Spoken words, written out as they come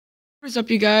What's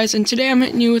up, you guys? And today I'm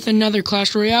hitting you with another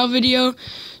Clash Royale video.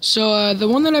 So the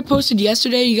one that I posted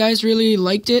yesterday, you guys really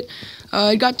liked it.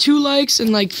 It got 2 likes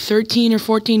and like 13 or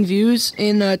 14 views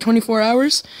in 24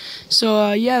 hours.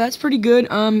 So yeah, that's pretty good.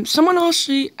 Someone else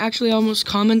actually almost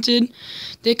commented.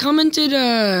 They commented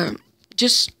I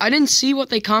didn't see what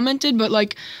they commented, but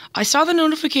like I saw the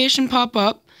notification pop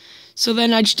up. So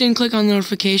then I just didn't click on the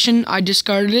notification. I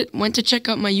discarded it, went to check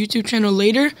out my YouTube channel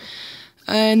later.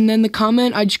 And then the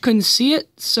comment, I just couldn't see it,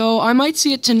 so I might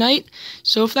see it tonight.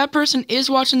 So if that person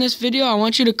is watching this video, I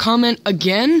want you to comment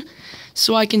again,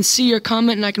 so I can see your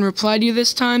comment and I can reply to you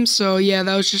this time. So yeah,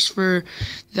 that was just for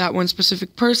that one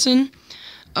specific person.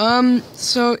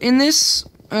 So in this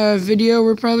video,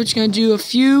 we're probably just going to do a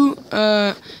few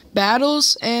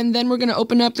battles, and then we're going to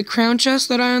open up the crown chest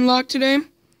that I unlocked today.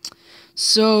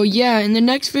 So yeah, in the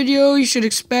next video, you should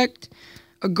expect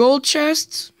a gold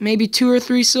chest, maybe 2 or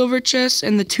 3 silver chests,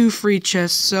 and the 2 free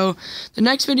chests. So the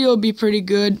next video will be pretty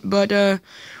good, but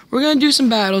we're going to do some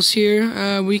battles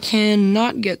here. We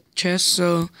cannot get chests,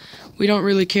 so we don't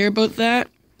really care about that.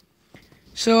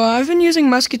 So I've been using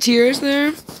musketeers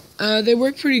there. They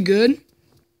work pretty good.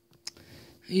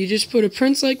 You just put a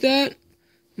prince like that,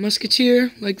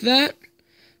 musketeer like that.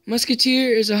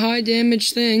 Musketeer is a high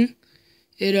damage thing.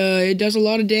 It does a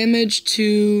lot of damage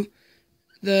to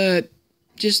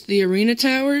just the arena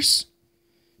towers.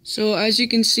 So as you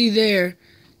can see there,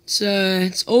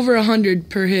 it's over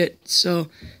 100 per hit. So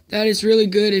that is really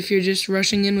good if you're just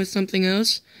rushing in with something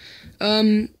else.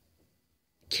 Okay,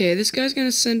 this guy's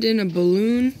gonna send in a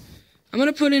balloon. I'm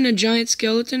gonna put in a giant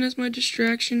skeleton as my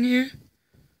distraction here.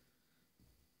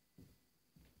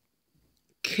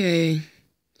 Okay,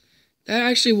 that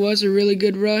actually was a really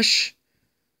good rush.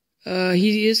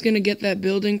 He is gonna get that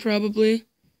building probably.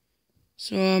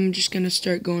 So I'm just going to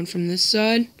start going from this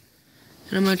side.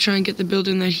 And I'm going to try and get the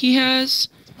building that he has.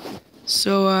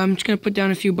 So I'm just going to put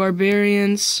down a few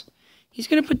barbarians. He's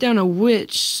going to put down a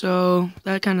witch, so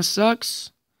that kind of sucks.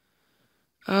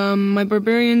 My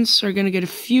barbarians are going to get a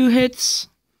few hits.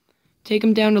 Take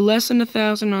him down to less than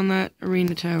 1,000 on that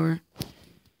arena tower.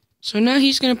 So now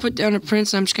he's going to put down a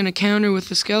prince. I'm just going to counter with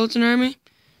the skeleton army.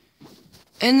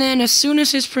 And then as soon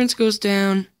as his prince goes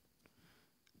down,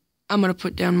 I'm going to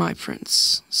put down my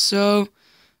prince. So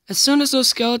as soon as those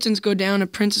skeletons go down, a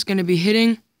prince is going to be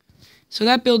hitting. So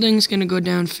that building is going to go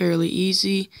down fairly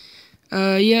easy.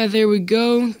 Yeah, there we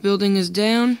go. Building is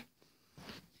down.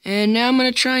 And now I'm going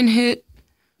to try and hit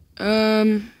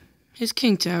his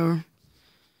king tower.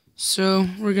 So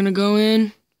we're going to go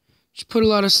in, just put a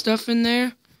lot of stuff in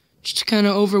there, just to kind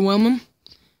of overwhelm him.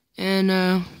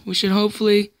 And we should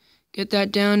hopefully get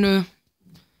that down to...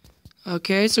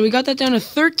 Okay, so we got that down to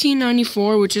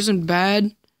 1394, which isn't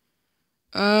bad.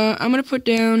 I'm going to put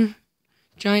down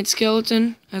giant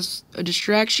skeleton as a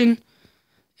distraction.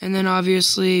 And then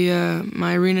obviously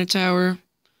my arena tower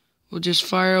will just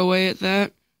fire away at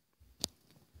that.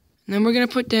 And then we're going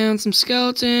to put down some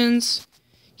skeletons.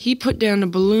 He put down a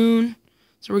balloon.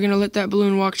 So we're going to let that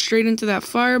balloon walk straight into that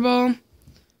fireball.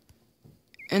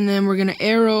 And then we're going to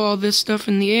arrow all this stuff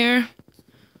in the air.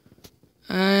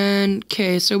 And,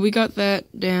 okay, so we got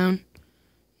that down.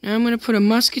 Now I'm going to put a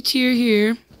musketeer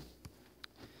here.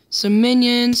 Some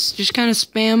minions, just kind of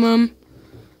spam them.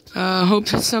 Hope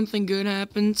that something good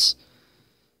happens.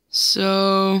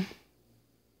 So,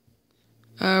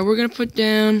 we're going to put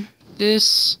down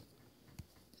this.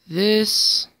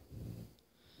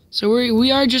 So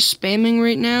we are just spamming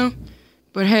right now.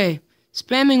 But hey,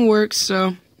 spamming works,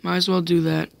 so might as well do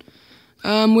that.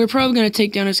 We're probably going to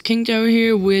take down his king tower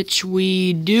here, which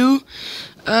we do.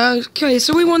 Okay,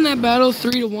 so we won that battle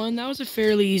 3-1. That was a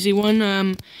fairly easy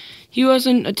one. He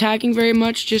wasn't attacking very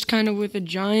much, just kind of with a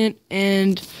giant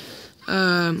and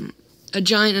a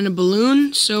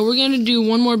balloon. So we're going to do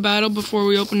one more battle before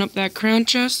we open up that crown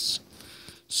chest.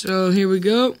 So here we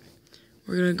go.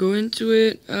 We're going to go into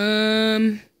it.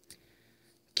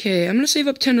 Okay, I'm going to save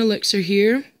up 10 elixir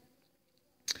here.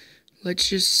 Let's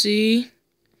just see.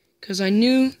 Because I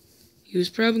knew he was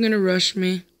probably going to rush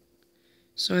me.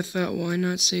 So I thought, why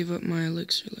not save up my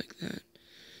elixir like that?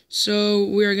 So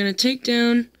we are going to take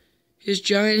down his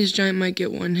giant. His giant might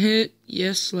get 1 hit.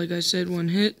 Yes, like I said, 1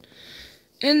 hit.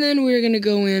 And then we're going to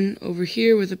go in over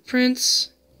here with a prince.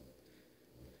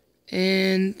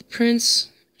 And the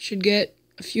prince should get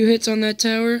a few hits on that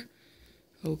tower.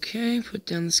 Okay, put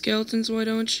down the skeletons, why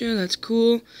don't you? That's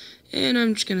cool. And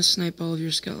I'm just going to snipe all of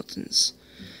your skeletons.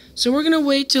 So we're going to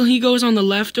wait till he goes on the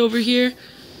left over here.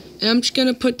 And I'm just going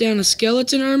to put down a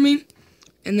skeleton army.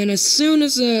 And then as soon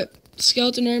as the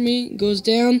skeleton army goes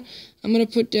down, I'm going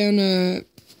to put down a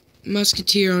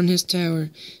musketeer on his tower.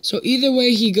 So either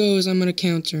way he goes, I'm going to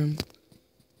counter him.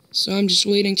 So I'm just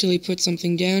waiting till he puts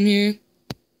something down here.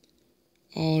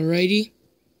 Alrighty.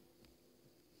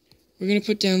 We're going to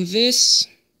put down this,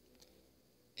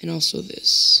 and also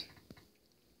this.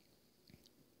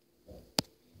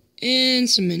 And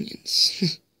some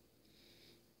minions.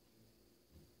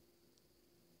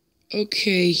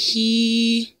 Okay,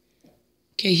 he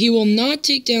will not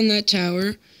take down that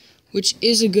tower, which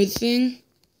is a good thing.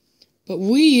 But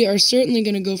we are certainly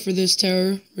going to go for this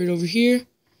tower right over here.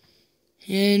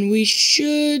 And we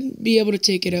should be able to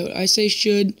take it out. I say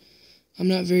should. I'm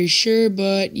not very sure,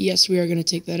 but yes, we are going to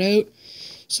take that out.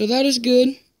 So that is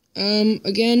good.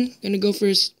 Again, going to go for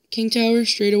his king tower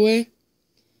straight away.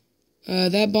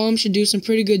 That bomb should do some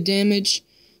pretty good damage.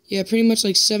 Yeah, pretty much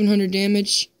like 700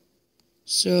 damage.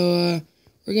 So,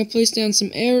 we're going to place down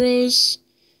some arrows.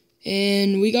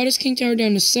 And we got his king tower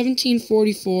down to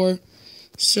 1744.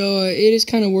 So, it is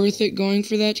kind of worth it going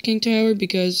for that king tower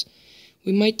because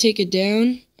we might take it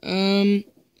down. I'm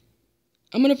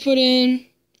going to put in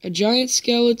a giant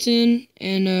skeleton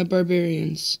and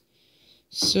barbarians.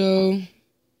 So,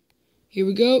 here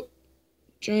we go.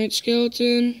 Giant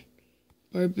skeleton,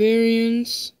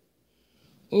 barbarians.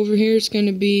 Over here it's going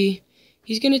to be,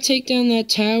 he's going to take down that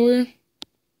tower.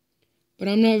 But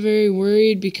I'm not very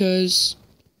worried because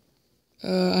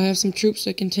I have some troops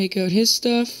that can take out his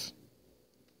stuff.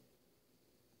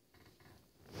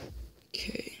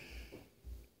 Okay.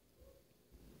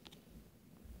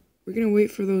 We're going to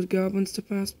wait for those goblins to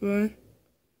pass by.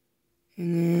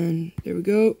 And then, there we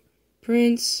go.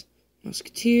 Prince,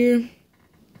 Musketeer.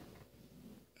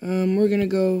 We're going to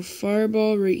go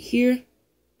Fireball right here.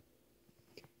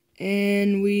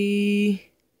 And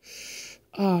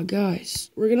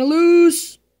guys, we're gonna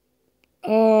lose.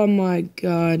 Oh my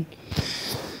god.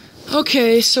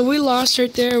 Okay, so we lost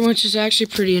right there, which is actually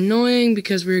pretty annoying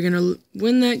because we were gonna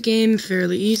win that game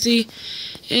fairly easy.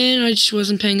 And I just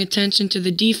wasn't paying attention to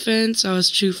the defense. I was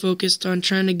too focused on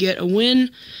trying to get a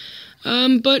win.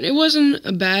 But it wasn't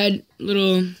a bad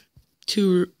little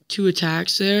two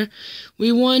attacks there.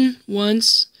 We won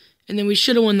once, and then we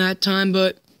should have won that time,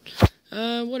 but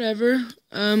whatever.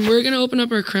 We're gonna open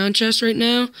up our crown chest right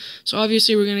now. So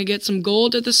obviously we're gonna get some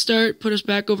gold at the start, put us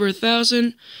back over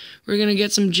 1,000. We're gonna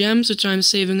get some gems, which I'm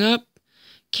saving up.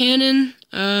 Cannon.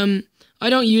 I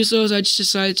don't use those. I just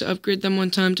decided to upgrade them one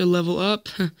time to level up.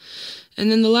 And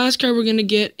then the last card we're gonna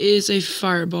get is a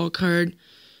fireball card.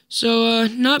 So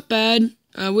not bad.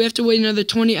 We have to wait another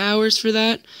 20 hours for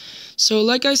that. So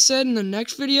like I said in the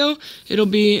next video, it'll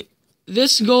be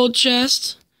this gold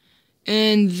chest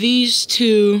and these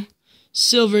 2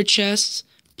 silver chests,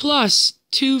 plus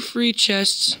 2 free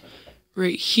chests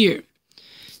right here.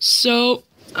 So,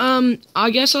 I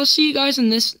guess I'll see you guys in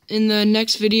the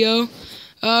next video.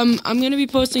 I'm gonna be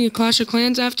posting a Clash of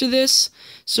Clans after this,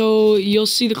 so you'll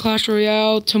see the Clash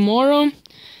Royale tomorrow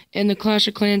and the Clash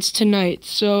of Clans tonight.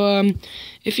 So,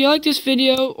 if you like this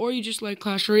video or you just like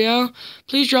Clash Royale,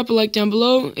 please drop a like down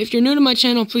below. If you're new to my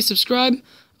channel, please subscribe.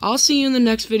 I'll see you in the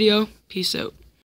next video. Peace out.